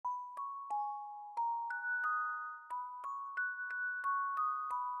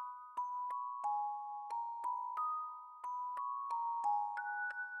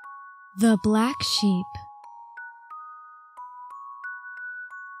The Black Sheep.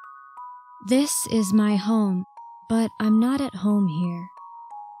 This is my home, but I'm not at home here.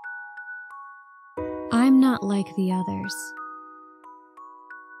 I'm not like the others.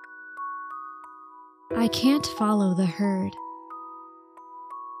 I can't follow the herd.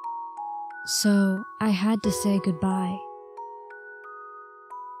 So I had to say goodbye.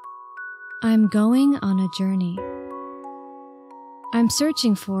 I'm going on a journey. I'm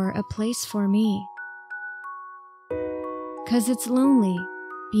searching for a place for me. 'Cause it's lonely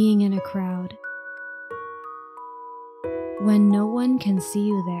being in a crowd when no one can see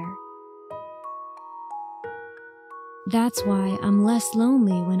you there. That's why I'm less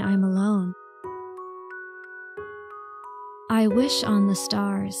lonely when I'm alone. I wish on the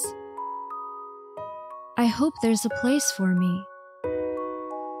stars. I hope there's a place for me.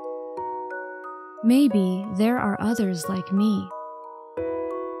 Maybe there are others like me.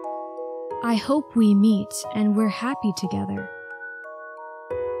 I hope we meet and we're happy together.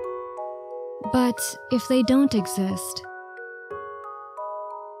 But if they don't exist,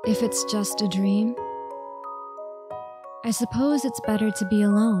 if it's just a dream, I suppose it's better to be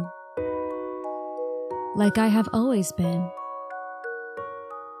alone, like I have always been.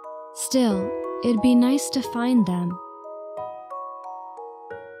 Still, it'd be nice to find them.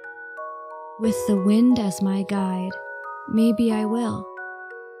 With the wind as my guide, maybe I will.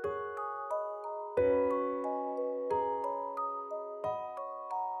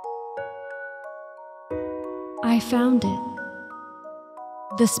 I found it.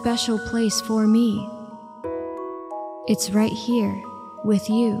 The special place for me. It's right here with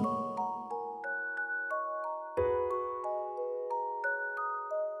you.